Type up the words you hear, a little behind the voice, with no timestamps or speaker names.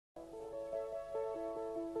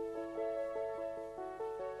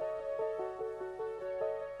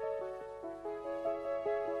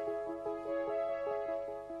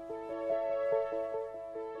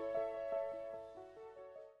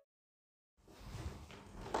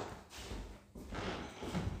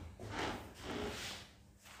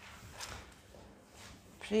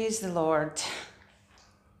Praise the Lord.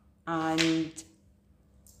 And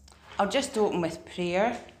I'll just open with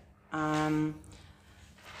prayer.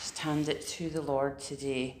 Just hand it to the Lord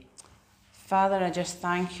today. Father, I just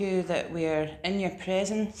thank you that we're in your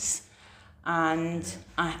presence, and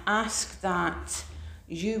I ask that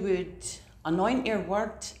you would anoint your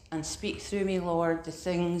word and speak through me, Lord, the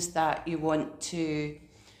things that you want to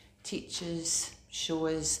teach us, show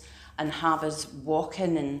us, and have us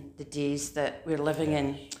walking in the days that we're living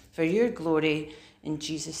in. For your glory, in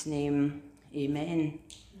Jesus' name, amen.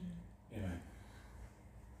 Amen.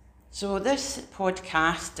 So this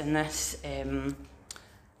podcast and this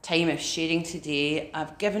time of sharing today,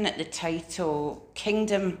 I've given it the title,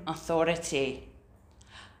 Kingdom Authority,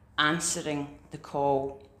 Answering the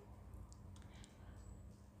Call.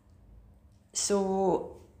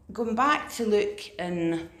 So going back to look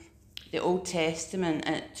in the Old Testament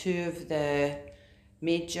at two of the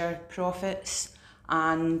major prophets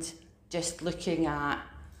and just looking at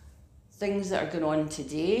things that are going on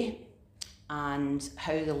today and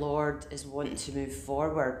how the Lord is wanting to move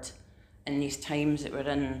forward in these times that we're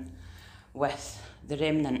in with the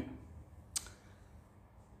remnant.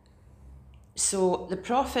 So the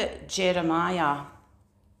prophet Jeremiah,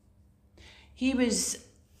 he was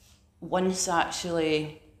once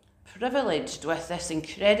actually privileged with this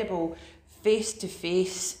incredible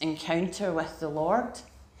face-to-face encounter with the Lord,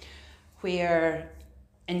 where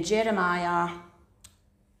in Jeremiah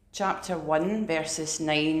chapter 1 verses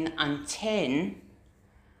 9 and 10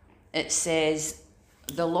 it says,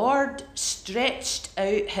 "The Lord stretched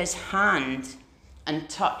out his hand and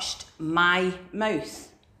touched my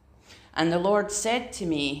mouth, and the Lord said to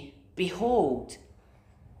me, behold,"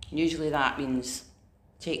 usually that means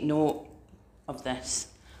take note of this,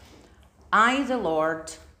 "I, the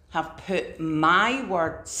Lord, have put my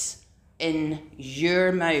words in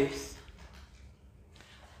your mouth.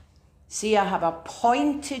 See, I have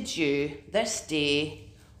appointed you this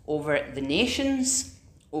day over the nations,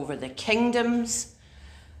 over the kingdoms,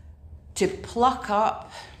 to pluck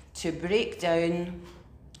up, to break down,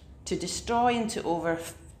 to destroy and to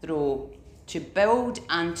overthrow, to build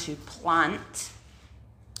and to plant."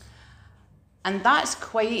 And that's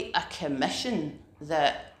quite a commission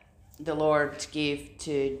that the Lord gave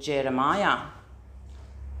to Jeremiah.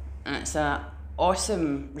 And it's an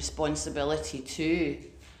awesome responsibility too.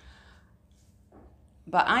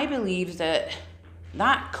 But I believe that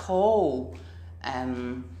call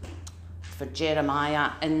for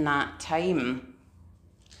Jeremiah in that time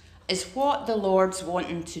is what the Lord's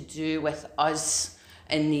wanting to do with us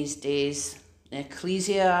in these days, the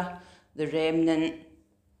ecclesia, the remnant,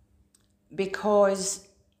 because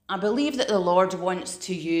I believe that the Lord wants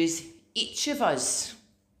to use each of us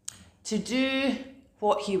to do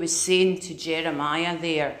what he was saying to Jeremiah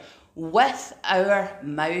there with our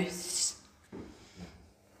mouths.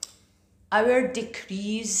 Our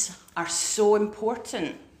decrees are so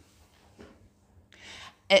important.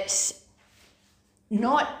 It's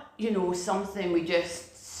not, something we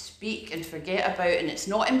just speak and forget about, and it's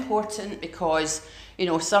not important because,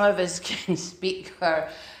 some of us can speak for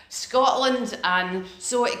Scotland, and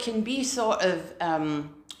so it can be sort of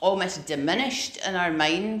almost diminished in our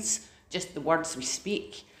minds, just the words we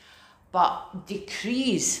speak. But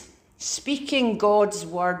decrees, speaking God's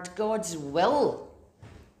word, God's will,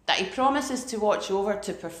 that he promises to watch over,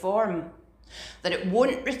 to perform, that it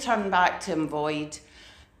won't return back to him void.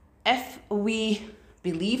 If we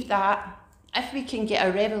believe that, if we can get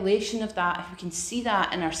a revelation of that, if we can see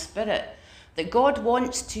that in our spirit, that God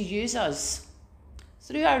wants to use us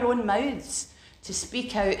through our own mouths to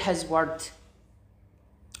speak out his word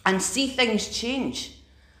and see things change,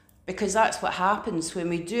 because that's what happens when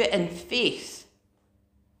we do it in faith,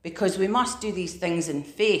 because we must do these things in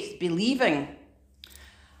faith, believing.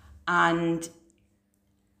 And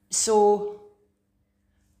so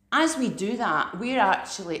as we do that, we're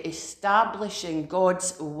actually establishing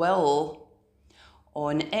God's will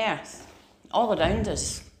on earth, all around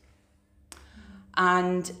us.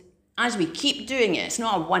 And as we keep doing it, it's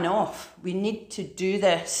not a one-off. We need to do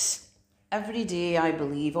this every day, I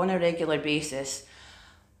believe, on a regular basis.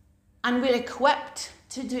 And we're equipped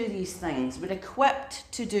to do these things. We're equipped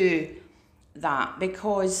to do that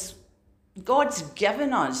because God's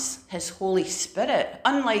given us his Holy Spirit.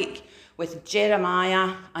 Unlike with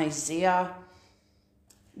Jeremiah, Isaiah,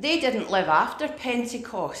 they didn't live after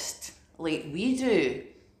Pentecost like we do.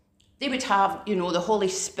 They would have, the Holy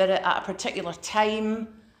Spirit at a particular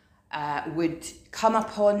time would come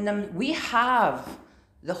upon them. We have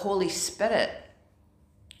the Holy Spirit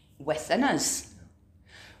within us.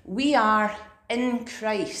 We are in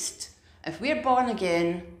Christ. If we're born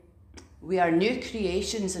again, We are new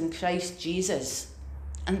creations in Christ Jesus.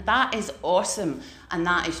 And that is awesome, and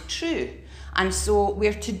that is true. And so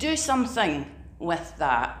we're to do something with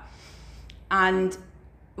that. And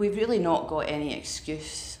we've really not got any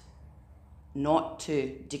excuse not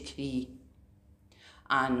to decree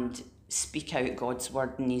and speak out God's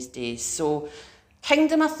word in these days. So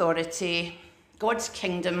kingdom authority, God's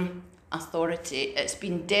kingdom authority, it's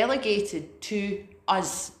been delegated to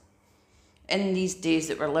us in these days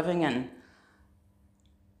that we're living in,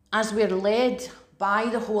 as we're led by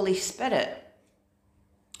the Holy Spirit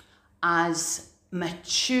as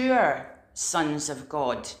mature sons of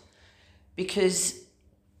God. Because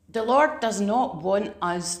the Lord does not want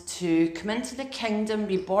us to come into the kingdom,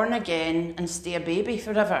 be born again, and stay a baby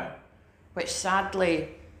forever, which sadly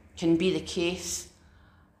can be the case.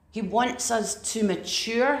 He wants us to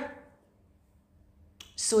mature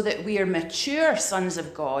so that we are mature sons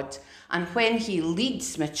of God. And when he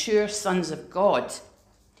leads mature sons of God,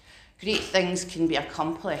 great things can be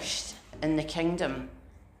accomplished in the kingdom.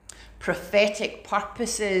 Prophetic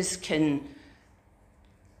purposes can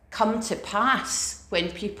come to pass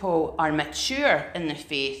when people are mature in the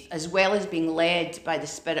faith, as well as being led by the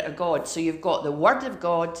Spirit of God. So you've got the Word of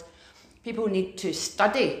God. People need to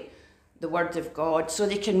study the Word of God so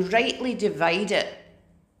they can rightly divide it.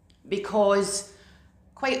 Because,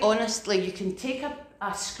 quite honestly, you can take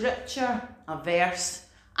a scripture, a verse,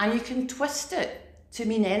 and you can twist it to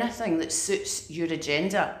mean anything that suits your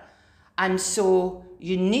agenda. And so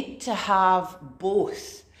you need to have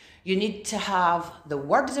both. You need to have the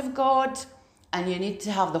words of God, and you need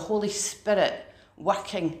to have the Holy Spirit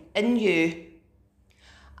working in you.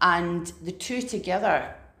 And the two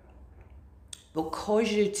together will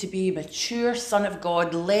cause you to be a mature son of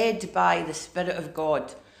God, led by the Spirit of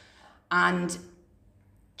God. And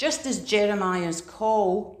just as Jeremiah's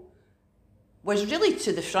call was really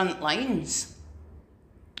to the front lines,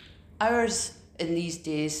 ours in these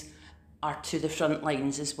days are to the front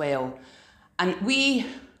lines as well. And we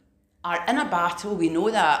are in a battle, we know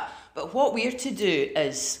that, but what we're to do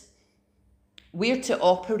is we're to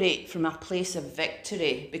operate from a place of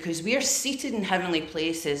victory, because we're seated in heavenly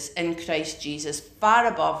places in Christ Jesus, far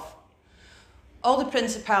above all the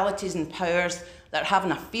principalities and powers that are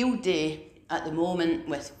having a field day at the moment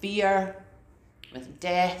with fear, with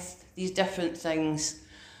death, these different things.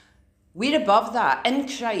 We're above that in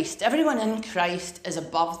Christ. Everyone in Christ is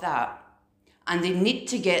above that. And they need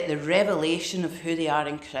to get the revelation of who they are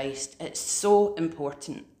in Christ. It's so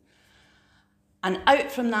important. And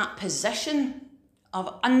out from that position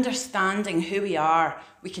of understanding who we are,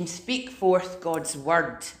 we can speak forth God's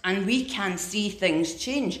word and we can see things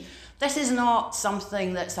change. This is not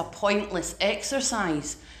something that's a pointless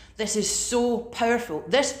exercise. This is so powerful.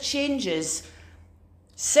 This changes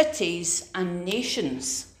cities and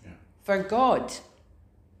nations for God.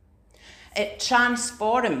 It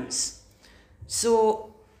transforms.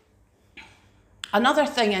 So another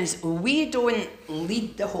thing is, we don't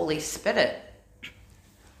lead the Holy Spirit.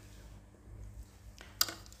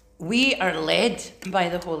 We are led by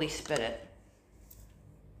the Holy Spirit.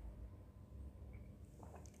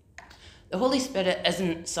 The Holy Spirit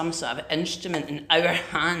isn't some sort of instrument in our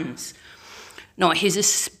hands. No, he's the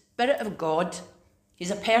Spirit of God.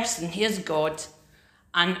 He's a person. He is God.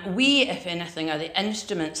 And we, if anything, are the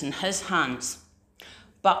instruments in his hands.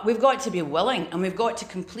 But we've got to be willing, and we've got to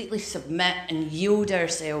completely submit and yield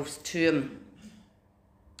ourselves to him.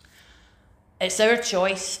 It's our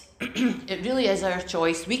choice. It really is our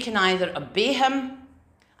choice. We can either obey him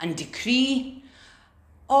and decree,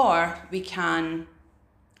 or we can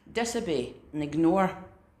disobey and ignore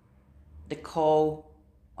the call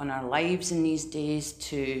on our lives in these days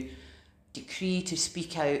to decree, to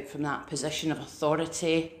speak out from that position of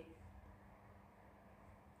authority.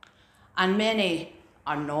 And many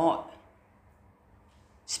are not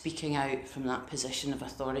speaking out from that position of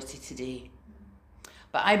authority today.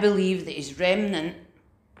 But I believe that his remnant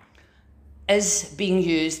is being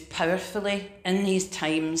used powerfully in these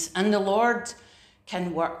times, and the Lord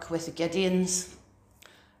can work with the Gideons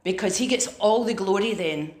because he gets all the glory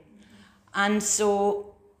then. And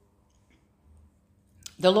so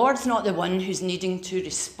the Lord's not the one who's needing to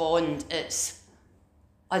respond, it's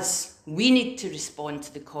us. We need to respond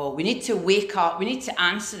to the call. We need to wake up, we need to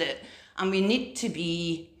answer it, and we need to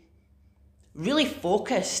be really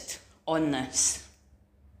focused on this.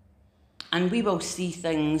 And we will see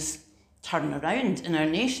things turn around in our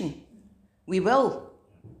nation. We will.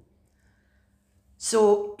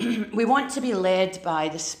 So we want to be led by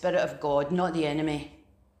the Spirit of God, not the enemy.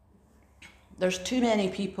 There's too many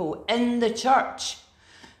people in the church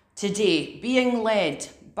today being led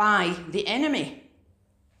by the enemy.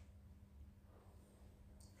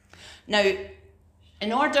 Now,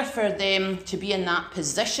 in order for them to be in that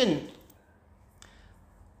position,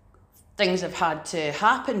 things have had to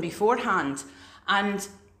happen beforehand. And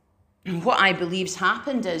what I believe's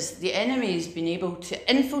happened is the enemy's been able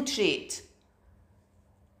to infiltrate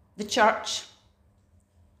the church.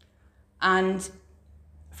 And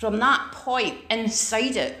from that point,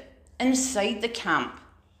 inside it, inside the camp,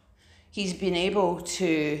 he's been able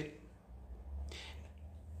to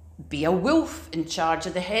be a wolf in charge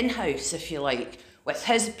of the hen house, if you like, with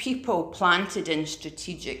his people planted in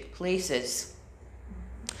strategic places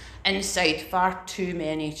inside far too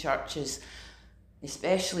many churches,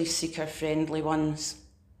 especially seeker-friendly ones.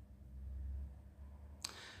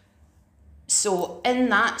 So in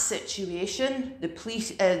that situation,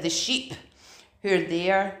 the sheep who are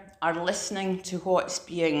there are listening to what's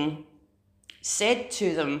being said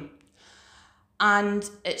to them, and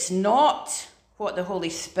it's not what the Holy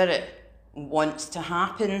Spirit wants to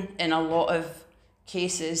happen in a lot of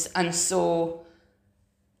cases. And so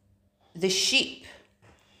the sheep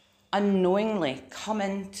unknowingly come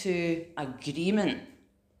into agreement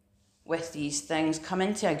with these things, come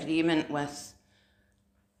into agreement with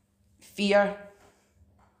fear,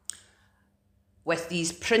 with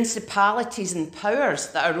these principalities and powers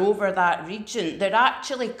that are over that region. They're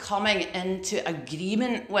actually coming into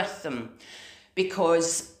agreement with them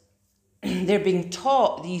because they're being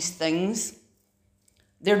taught these things.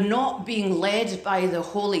 They're not being led by the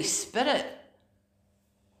Holy Spirit.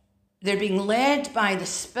 They're being led by the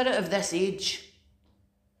spirit of this age.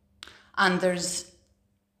 And there's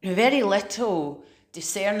very little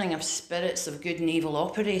discerning of spirits of good and evil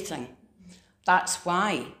operating. That's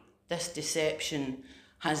why this deception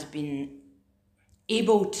has been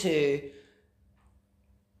able to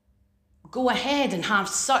go ahead and have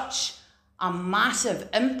such a massive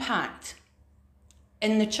impact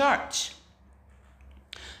in the church.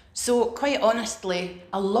 So quite honestly,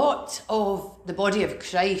 a lot of the body of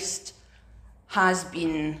Christ has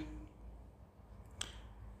been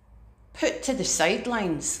put to the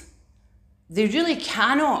sidelines. They really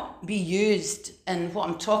cannot be used in what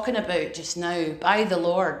I'm talking about just now by the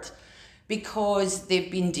Lord because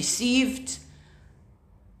they've been deceived.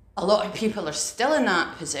 A lot of people are still in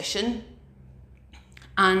that position,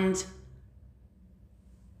 and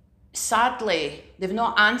sadly, they've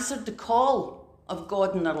not answered the call of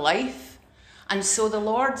God in their life. And so the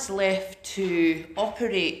Lord's left to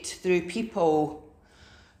operate through people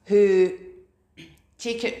who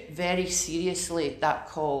take it very seriously, that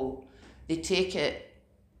call. They take it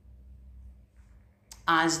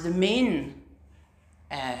as the main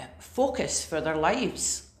focus for their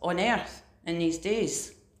lives on earth in these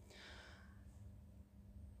days.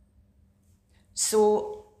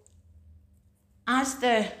 So, as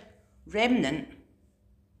the remnant,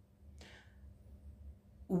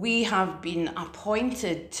 we have been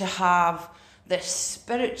appointed to have this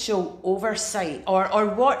spiritual oversight or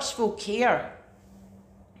watchful care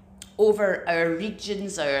over our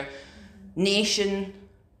regions, our nation,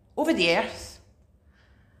 over the earth.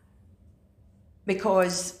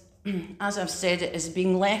 Because, as I've said, it is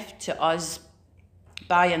being left to us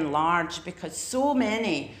by and large because so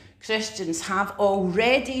many Christians have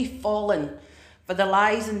already fallen for the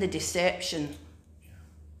lies and the deception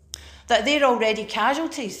that they're already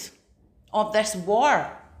casualties of this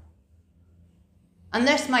war. And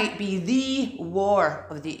this might be the war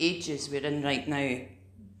of the ages we're in right now.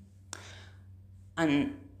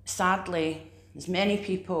 And sadly, there's many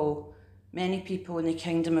people in the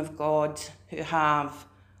kingdom of God who have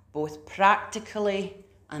both practically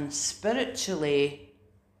and spiritually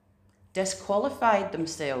disqualified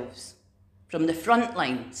themselves from the front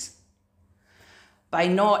lines by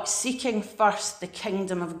not seeking first the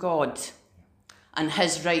kingdom of God and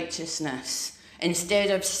his righteousness, instead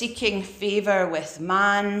of seeking favour with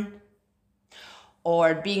man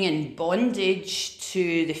or being in bondage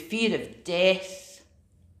to the fear of death,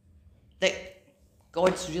 that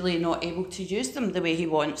God's really not able to use them the way he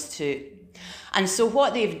wants to. And so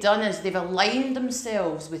what they've done is they've aligned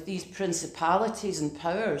themselves with these principalities and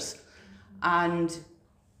powers. And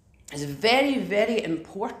it's very, very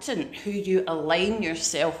important who you align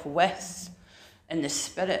yourself with in the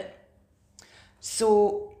spirit.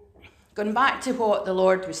 So, going back to what the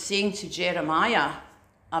Lord was saying to Jeremiah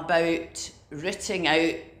about rooting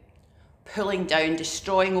out, pulling down,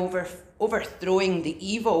 destroying, overthrowing the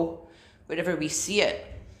evil wherever we see it.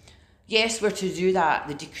 Yes, we're to do that.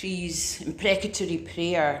 The decrees, imprecatory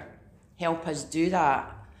prayer help us do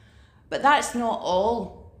that. But that's not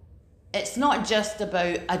all. It's not just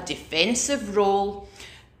about a defensive role.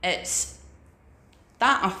 It's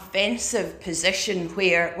that offensive position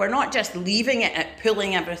where we're not just leaving it at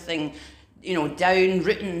pulling everything, down,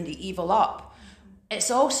 rooting the evil up. It's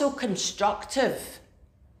also constructive,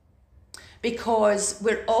 because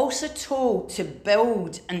we're also told to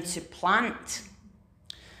build and to plant.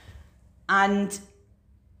 And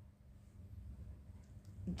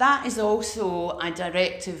that is also a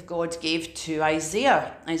directive God gave to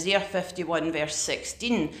Isaiah 51 verse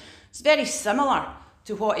 16. It's very similar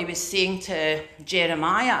to what he was saying to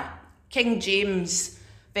Jeremiah. King James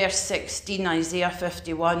verse 16, Isaiah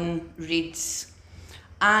 51 reads,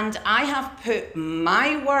 "And I have put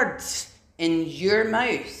my words in your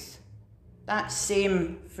mouth," that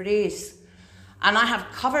same phrase, "and I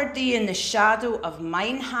have covered thee in the shadow of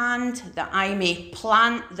mine hand, that I may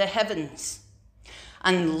plant the heavens,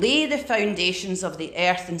 and lay the foundations of the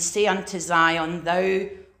earth, and say unto Zion, thou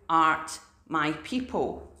art my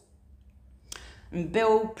people." And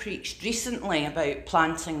Bill preached recently about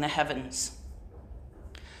planting the heavens.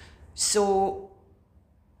 So,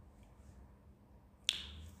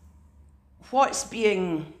 what's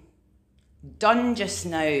being done just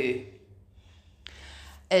now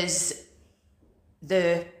is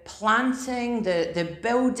the planting, the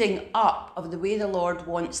building up of the way the Lord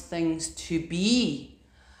wants things to be.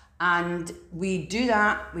 And we do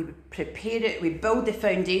that, we prepare it, we build the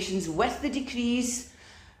foundations with the decrees.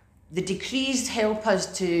 The decrees help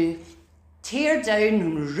us to tear down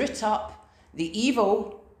and root up the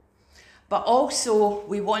evil, but also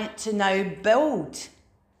we want to now build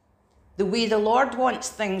the way the Lord wants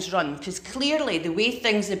things run, because clearly the way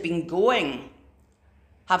things have been going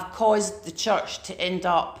have caused the church to end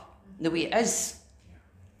up the way it is.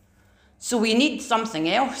 So we need something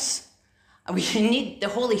else, and we need the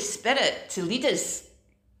Holy Spirit to lead us,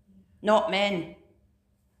 not men.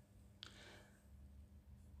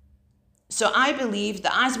 So I believe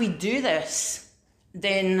that as we do this,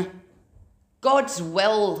 then God's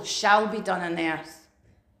will shall be done on earth.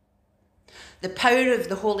 The power of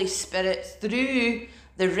the Holy Spirit through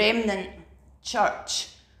the remnant church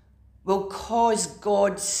will cause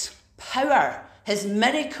God's power, his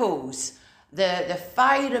miracles, the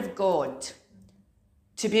fire of God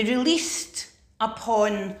to be released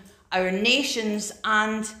upon our nations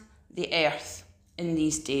and the earth in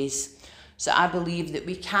these days. So I believe that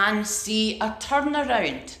we can see a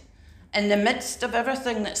turnaround in the midst of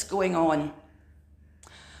everything that's going on.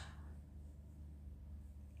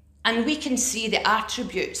 And we can see the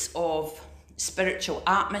attributes of spiritual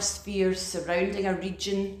atmospheres surrounding a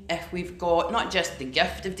region if we've got not just the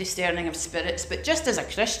gift of discerning of spirits, but just as a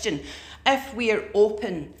Christian, if we are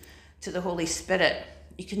open to the Holy Spirit,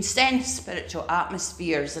 you can sense spiritual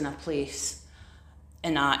atmospheres in a place,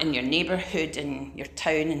 in your neighbourhood, in your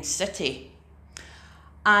town and city.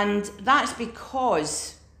 And that's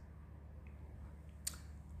because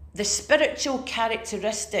the spiritual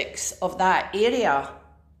characteristics of that area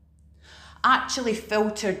actually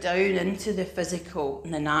filter down into the physical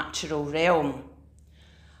and the natural realm.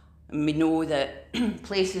 And we know that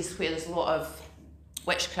places where there's a lot of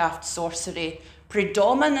witchcraft, sorcery,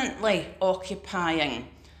 predominantly occupying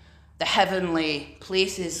the heavenly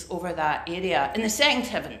places over that area. In the second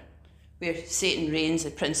heaven, where Satan reigns,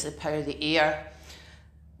 the prince of the power of the air,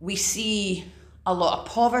 we see a lot of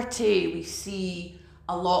poverty, we see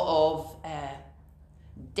a lot of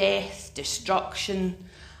death, destruction.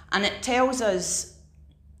 And it tells us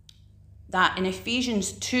that in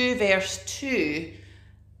Ephesians 2 verse 2,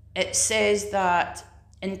 it says that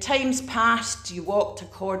in times past you walked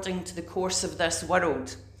according to the course of this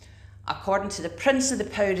world, according to the prince of the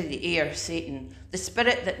power of the air, Satan, the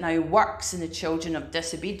spirit that now works in the children of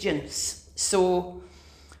disobedience. So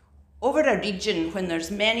over a region when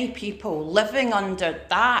there's many people living under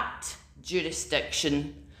that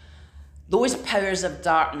jurisdiction, those powers of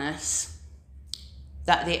darkness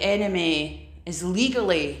that the enemy is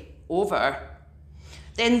legally over,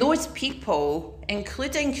 then those people,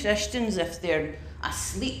 including Christians, if they're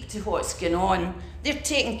asleep to what's going on, they're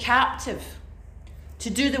taken captive to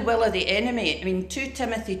do the will of the enemy. I mean, 2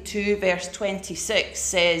 Timothy 2 verse 26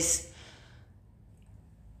 says,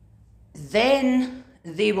 "Then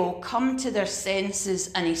they will come to their senses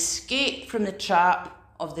and escape from the trap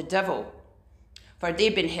of the devil, for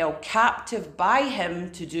they've been held captive by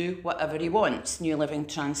him to do whatever he wants." New Living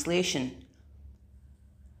Translation.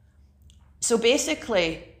 So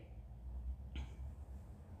basically,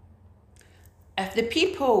 if the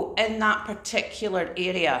people in that particular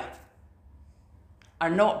area are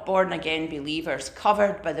not born again believers,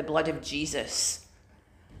 covered by the blood of Jesus,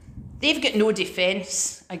 they've got no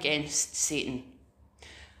defense against Satan.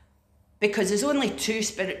 Because there's only two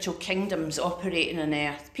spiritual kingdoms operating on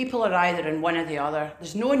earth. People are either in one or the other.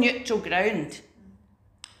 There's no neutral ground.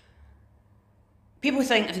 People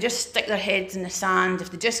think if they just stick their heads in the sand,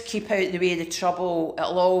 if they just keep out of the way of the trouble,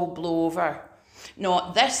 it'll all blow over.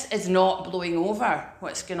 No, this is not blowing over,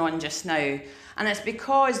 what's going on just now. And it's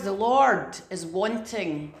because the Lord is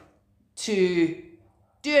wanting to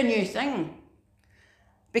do a new thing.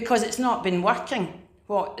 Because it's not been working,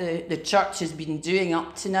 what the church has been doing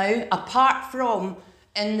up to now, apart from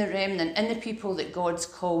in the remnant, in the people that God's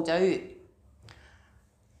called out.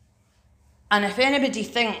 And if anybody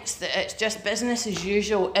thinks that it's just business as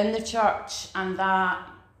usual in the church and that,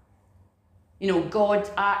 God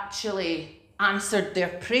actually answered their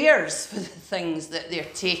prayers for the things that they're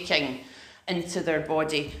taking into their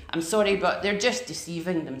body, I'm sorry, but they're just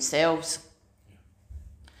deceiving themselves.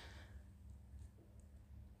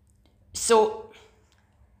 So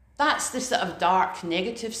that's the sort of dark,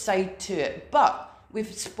 negative side to it. But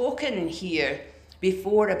we've spoken here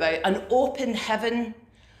before about an open heaven,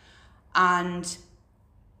 and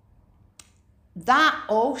that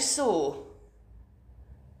also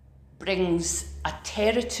brings a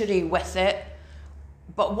territory with it,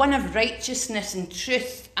 but one of righteousness and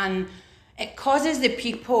truth, and it causes the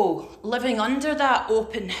people living under that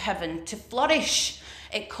open heaven to flourish.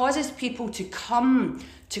 It causes people to come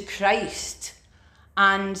to Christ,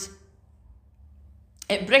 and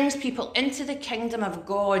it brings people into the kingdom of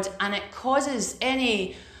God, and it causes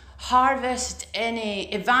any harvest,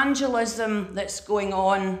 any evangelism that's going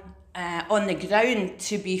on the ground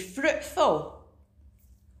to be fruitful.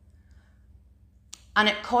 And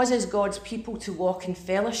it causes God's people to walk in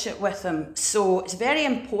fellowship with him. So it's very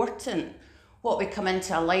important what we come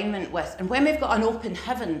into alignment with. And when we've got an open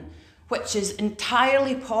heaven, which is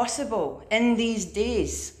entirely possible in these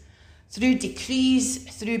days, through decrees,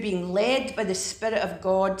 through being led by the Spirit of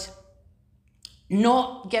God,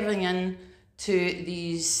 not giving in to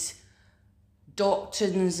these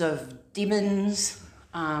doctrines of demons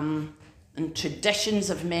and traditions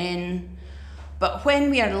of men. But when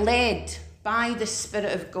we are led by the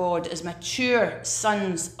Spirit of God as mature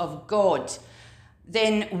sons of God,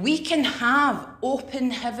 then we can have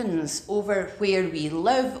open heavens over where we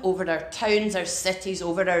live, over our towns, our cities,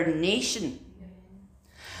 over our nation.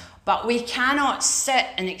 But we cannot sit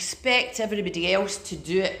and expect everybody else to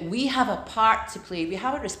do it. We have a part to play. We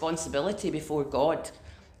have a responsibility before God.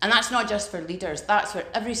 And that's not just for leaders. That's for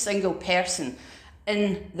every single person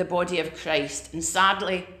in the body of Christ. And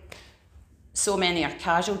sadly, so many are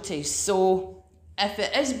casualties. So if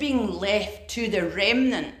it is being left to the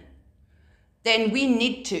remnant, then we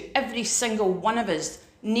need to, every single one of us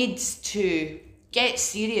needs to get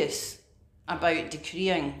serious about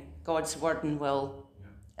decreeing God's word and will.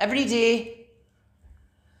 Every day.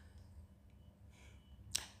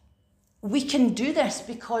 We can do this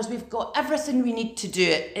because we've got everything we need to do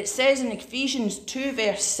it. It says in Ephesians 2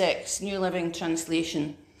 verse 6, New Living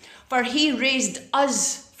Translation, "For he raised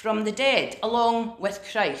us from the dead along with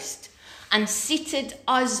Christ and seated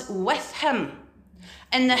us with him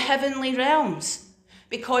in the heavenly realms,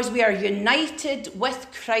 because we are united with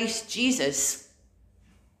Christ Jesus."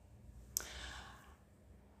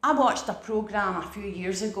 I watched a programme a few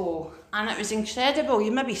years ago and it was incredible.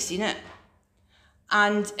 You've maybe seen it.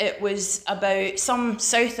 And it was about some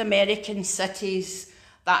South American cities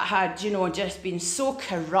that had, just been so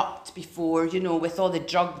corrupt before, with all the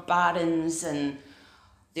drug barons and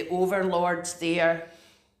the overlords there.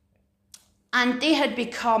 And they had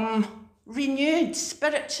become renewed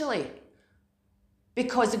spiritually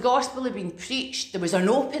because the gospel had been preached. There was an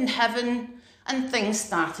open heaven and things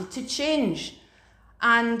started to change.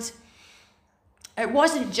 And it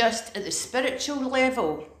wasn't just at the spiritual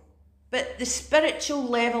level, but the spiritual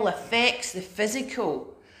level affects the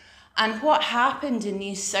physical. And what happened in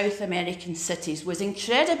these South American cities was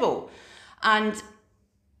incredible. And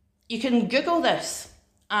you can Google this.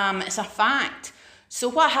 It's a fact. So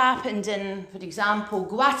what happened in, for example,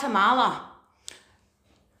 Guatemala?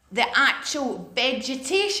 The actual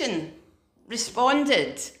vegetation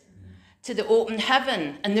responded to the open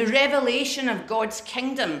heaven and the revelation of God's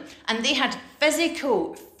kingdom. And they had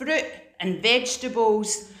physical fruit and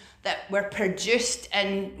vegetables that were produced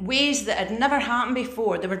in ways that had never happened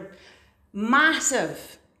before. There were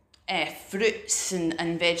massive fruits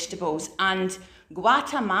and vegetables. And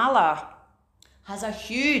Guatemala has a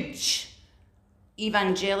huge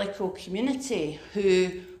evangelical community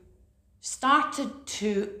who started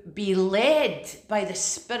to be led by the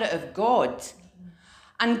Spirit of God.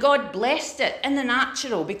 And God blessed it in the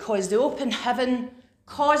natural because the open heaven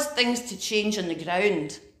caused things to change on the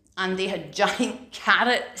ground. And they had giant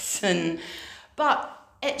carrots. But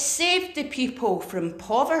it saved the people from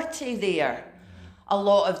poverty there, a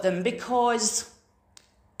lot of them, because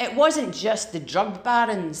it wasn't just the drug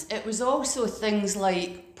barons, it was also things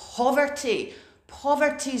like poverty.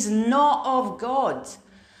 Poverty's not of God.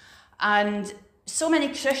 And so many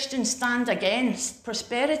Christians stand against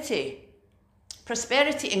prosperity.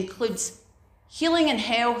 Prosperity includes healing and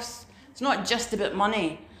health. It's not just about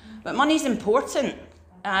money, but money's important.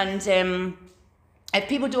 And if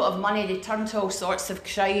people don't have money, they turn to all sorts of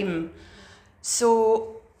crime.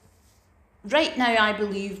 So right now, I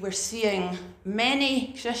believe we're seeing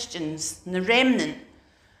many Christians in the remnant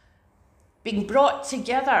being brought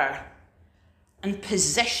together and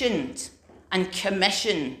positioned and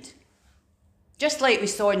commissioned, just like we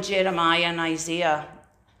saw in Jeremiah and Isaiah.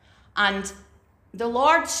 And the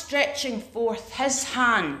Lord stretching forth his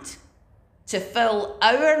hand to fill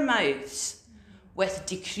our mouths with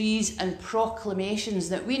decrees and proclamations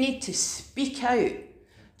that we need to speak out,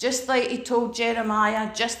 just like he told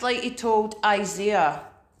Jeremiah, just like he told Isaiah.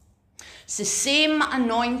 It's the same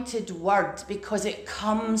anointed word because it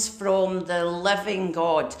comes from the living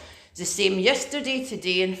God. It's the same yesterday,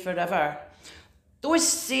 today, and forever. Those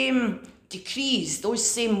same decrees, those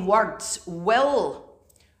same words will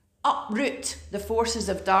uproot the forces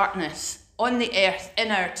of darkness on the earth, in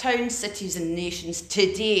our towns, cities, and nations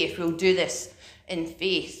today, if we'll do this in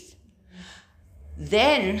faith.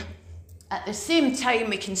 Then, at the same time,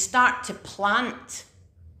 we can start to plant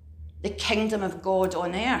the kingdom of God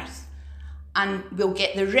on earth. And we'll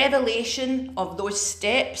get the revelation of those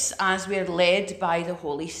steps as we're led by the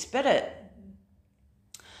Holy Spirit.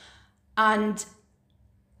 And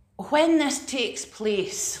when this takes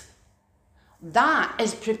place, that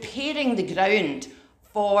is preparing the ground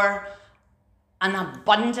for an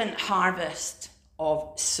abundant harvest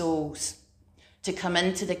of souls to come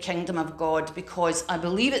into the kingdom of God, because I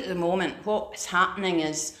believe at the moment what is happening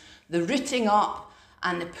is the rooting up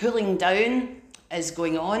and the pulling down is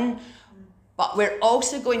going on, but we're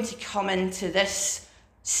also going to come into this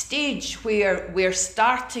stage where we're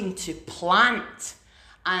starting to plant,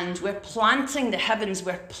 and we're planting the heavens,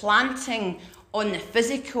 we're planting on the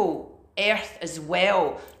physical earth as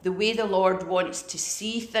well, the way the Lord wants to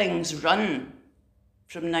see things run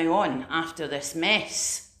from now on after this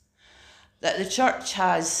mess that the church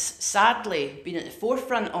has sadly been at the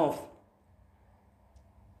forefront of.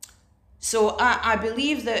 So I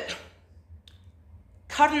believe that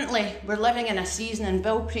currently we're living in a season, and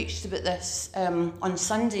Bill preached about this on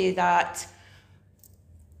Sunday, that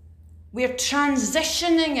we're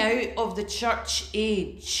transitioning out of the church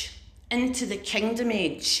age into the kingdom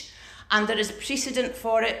age. And there is a precedent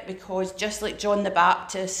for it, because just like John the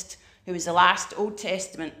Baptist, who was the last Old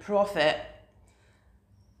Testament prophet,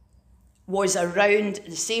 was around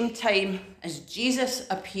the same time as Jesus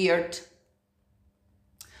appeared.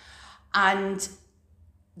 And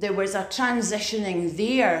there was a transitioning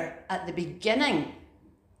there at the beginning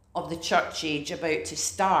of the church age about to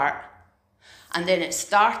start. And then it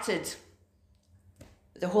started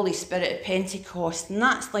the Holy Spirit at Pentecost, and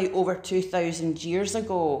that's like over 2,000 years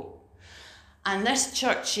ago. And this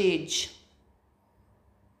church age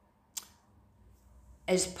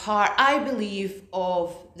is part, I believe,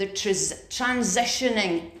 of the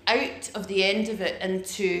transitioning out of the end of it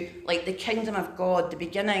into like the kingdom of God, the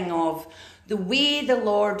beginning of the way the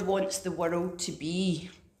Lord wants the world to be.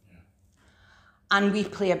 And we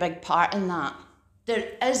play a big part in that.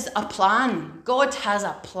 There is a plan. God has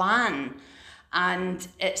a plan, and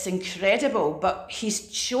it's incredible, but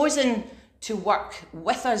he's chosen to work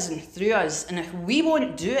with us and through us. And if we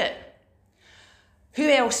won't do it, who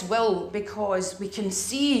else will? Because we can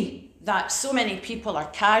see that so many people are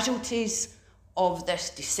casualties of this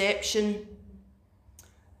deception.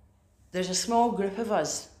 There's a small group of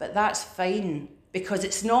us, but that's fine, because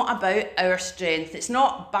it's not about our strength. It's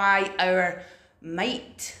not by our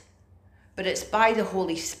might, but it's by the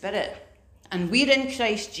Holy Spirit. And we're in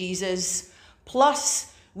Christ Jesus.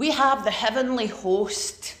 Plus, we have the heavenly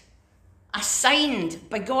host assigned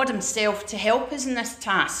by God himself to help us in this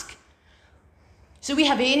task. So we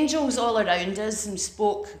have angels all around us, and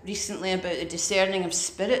spoke recently about the discerning of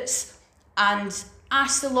spirits, and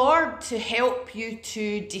ask the Lord to help you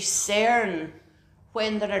to discern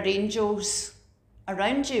when there are angels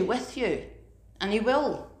around you, with you, and he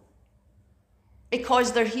will.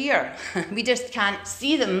 Because they're here. We just can't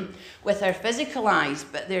see them with our physical eyes,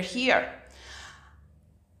 but they're here.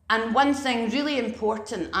 And one thing really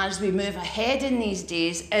important as we move ahead in these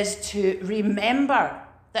days is to remember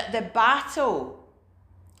that the battle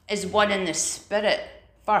is won in the spirit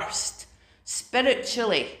first,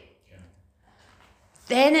 spiritually. Yeah.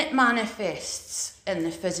 Then it manifests in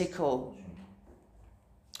the physical.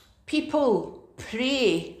 People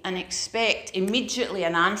pray and expect immediately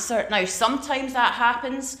an answer. Now, sometimes that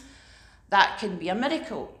happens. That can be a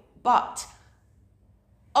miracle. But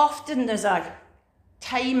often there's a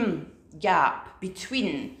time gap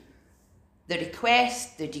between the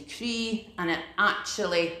request, the decree, and it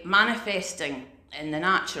actually manifesting in the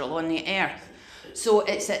natural on the earth. So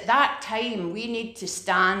it's at that time we need to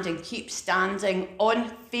stand and keep standing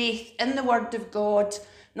on faith in the word of God,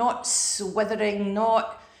 not swithering,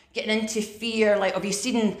 not getting into fear. Like, have you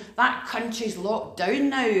seen that country's locked down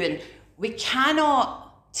now? And we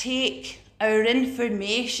cannot take our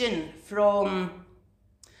information from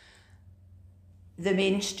the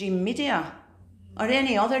mainstream media or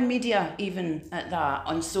any other media, even at that,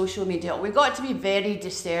 on social media. We've got to be very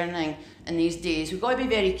discerning in these days. We've got to be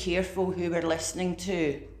very careful who we're listening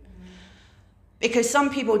to. Because some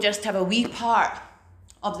people just have a wee part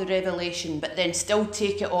of the revelation, but then still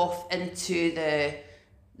take it off into the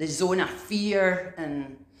zone of fear.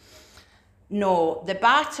 And no, the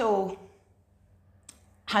battle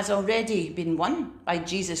has already been won by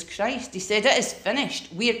Jesus Christ. He said, it is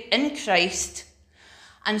finished. We're in Christ.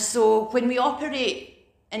 And so when we operate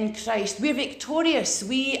in Christ, we're victorious.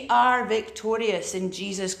 We are victorious in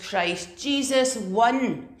Jesus Christ. Jesus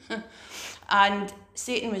won. And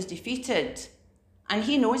Satan was defeated. And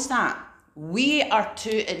he knows that. We are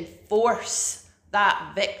to enforce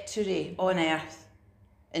that victory on earth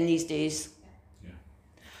in these days. Yeah.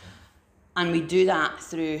 And we do that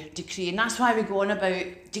through decree. And that's why we go on about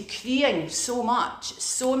decreeing so much. It's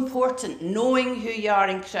so important, knowing who you are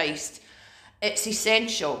in Christ. It's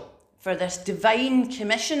essential for this divine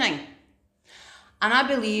commissioning. And I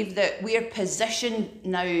believe that we're positioned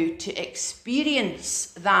now to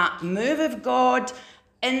experience that move of God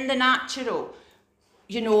in the natural.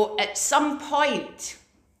 You know, at some point,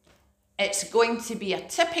 it's going to be a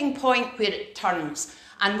tipping point where it turns.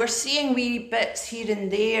 And we're seeing wee bits here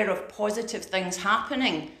and there of positive things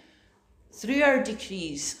happening through our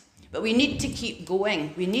decrees. But we need to keep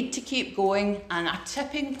going. We need to keep going, and a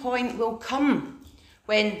tipping point will come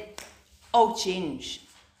when all change.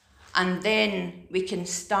 And then we can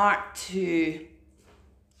start to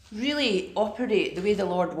really operate the way the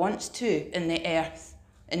Lord wants to in the earth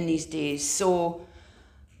in these days. So,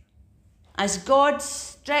 as God's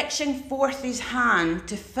stretching forth his hand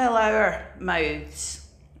to fill our mouths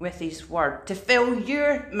with his word, to fill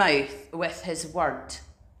your mouth with his word,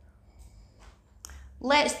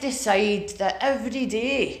 let's decide that every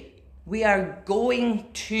day we are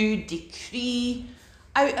going to decree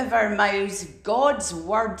out of our mouths God's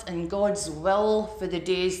word and God's will for the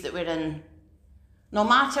days that we're in. No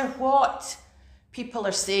matter what people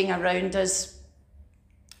are saying around us.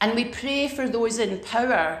 And we pray for those in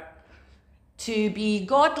power to be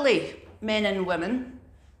godly men and women.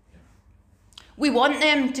 We want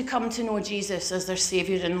them to come to know Jesus as their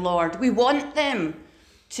Saviour and Lord. We want them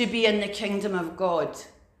to be in the kingdom of God.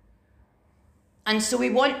 And so we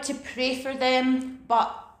want to pray for them,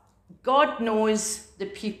 but God knows the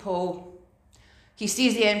people. He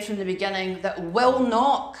sees the end from the beginning that will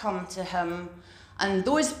not come to him. And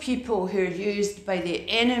those people who are used by the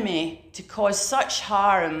enemy to cause such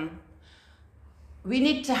harm, we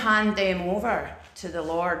need to hand them over to the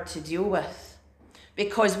Lord to deal with.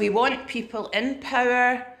 Because we want people in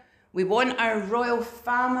power, we want our royal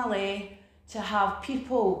family to have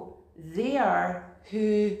people there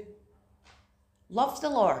who love the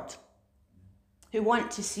Lord, who want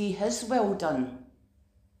to see his will done,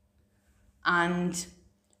 and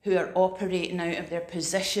who are operating out of their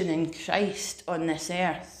position in Christ on this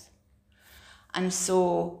earth. And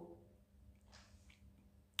so,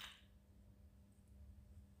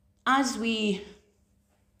 as we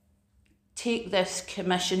take this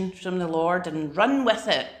commission from the Lord and run with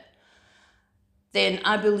it, then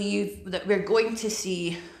I believe that we're going to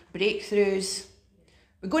see breakthroughs.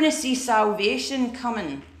 We're going to see salvation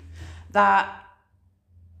coming that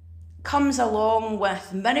comes along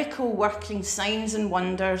with miracle working signs and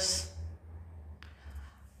wonders.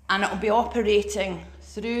 And it'll be operating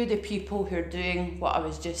through the people who are doing what I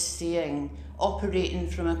was just saying, operating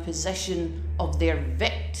from a position of their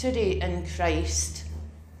victory in Christ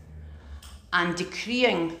and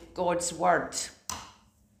decreeing God's word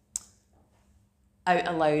out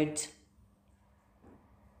aloud.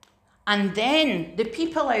 And then the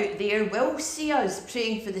people out there will see us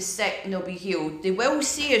praying for the sick and they'll be healed. They will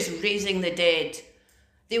see us raising the dead.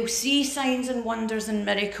 They'll see signs and wonders and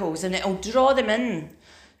miracles, and it'll draw them in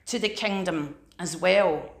to the kingdom as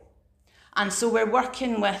well. And so we're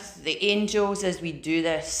working with the angels as we do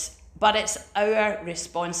this, but it's our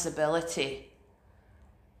responsibility.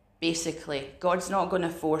 Basically, God's not going to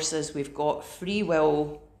force us. We've got free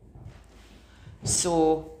will.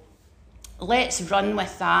 So let's run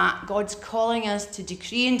with that. God's calling us to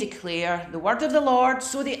decree and declare the word of the Lord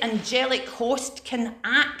so the angelic host can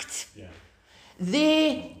act. Yeah.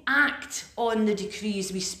 They act on the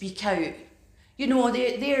decrees we speak out. You know,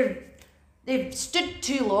 they've stood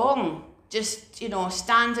too long, just, you know,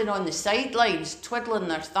 standing on the sidelines, twiddling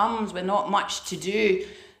their thumbs with not much to do.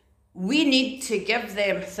 We need to give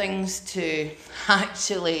them things to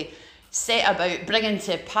actually set about bringing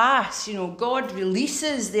to pass. You know, God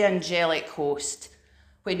releases the angelic host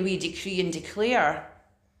when we decree and declare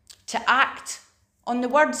to act on the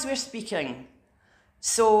words we're speaking.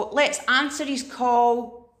 So let's answer his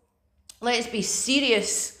call. Let's be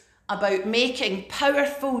serious about making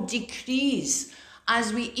powerful decrees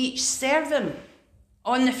as we each serve him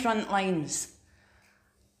on the front lines.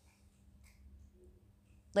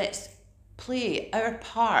 Let's play our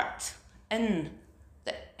part in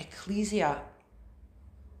the ecclesia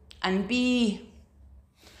and be,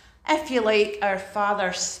 if you like, our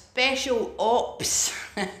Father's special ops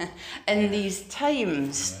in these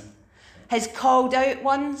times. His called out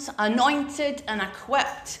ones, anointed and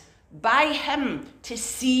equipped by him to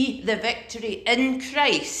see the victory in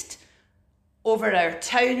Christ over our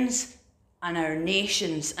towns and our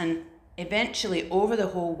nations and eventually over the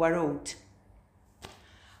whole world.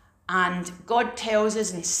 And God tells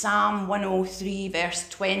us in Psalm 103 verse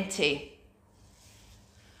 20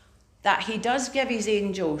 that he does give his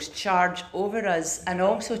angels charge over us and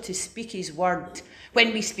also to speak his word.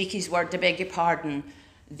 When we speak his word, I beg your pardon,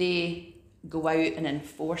 they go out and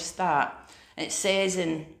enforce that. It says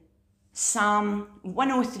in Psalm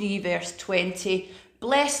 103 verse 20,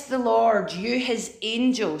 "Bless the Lord, you his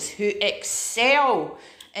angels who excel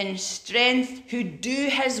in strength, who do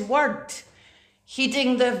his word,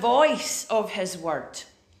 heeding the voice of his word."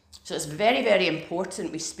 So it's very, very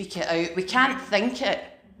important we speak it out. We can't think it.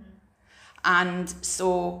 And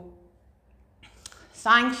so,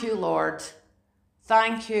 thank you, Lord.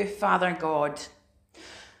 Thank you, Father God.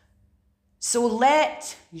 So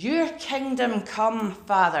let your kingdom come,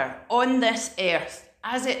 Father, on this earth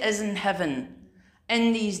as it is in heaven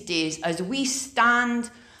in these days, as we stand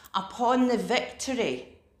upon the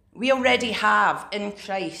victory we already have in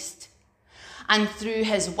Christ. And through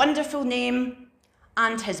his wonderful name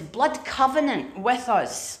and his blood covenant with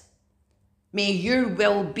us, may your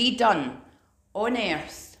will be done on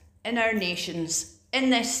earth, in our nations, in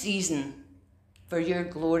this season, for your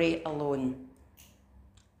glory alone.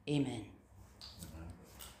 Amen.